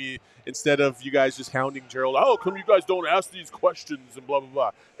maybe instead of you guys just hounding Gerald, how come you guys don't ask these questions and blah blah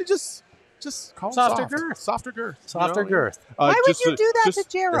blah? It just call him Softer soft. girth. Softer girth. Softer Girth. why would just you do that just-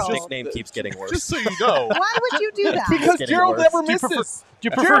 to Gerald? This nickname keeps getting worse. Just so you know. Why would you do that? Because getting Gerald worse. never Do you prefer- misses. Do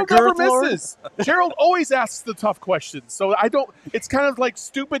you prefer Gerald never Girth Lord? misses. Gerald always asks the tough questions. So I don't. It's kind of like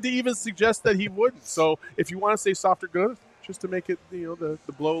stupid to even suggest that he wouldn't. So if you want to say softer girth, just to make it the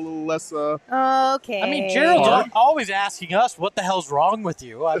blow a little less. Okay. I mean, Gerald's always asking us, what the hell's wrong with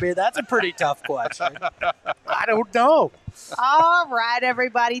you? I mean, that's a pretty tough question. I don't know. All right,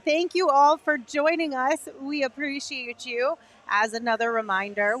 everybody. Thank you all for joining us. We appreciate you. As another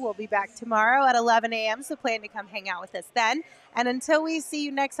reminder, we'll be back tomorrow at 11 a.m., so plan to come hang out with us then. And until we see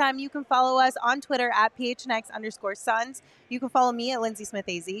you next time, you can follow us on Twitter at PHNX_Suns. You can follow me at Lindsay Smith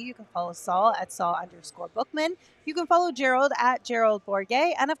AZ. You can follow Saul at Saul_Bookman. You can follow Gerald at Gerald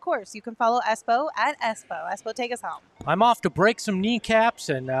Bourget. And, of course, you can follow Espo at Espo. Espo, take us home. I'm off to break some kneecaps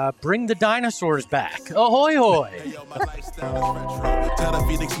and bring the dinosaurs back. Ahoy, hoy. Hey, yo, my lifestyle is retro. Tell the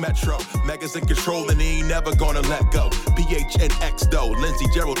Phoenix Metro. Megas in control and he ain't never gonna let go. PHNX though. Lindsay,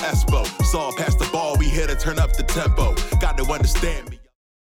 Gerald, Espo. Saw past the ball. We here to turn up the tempo. Got to understand me.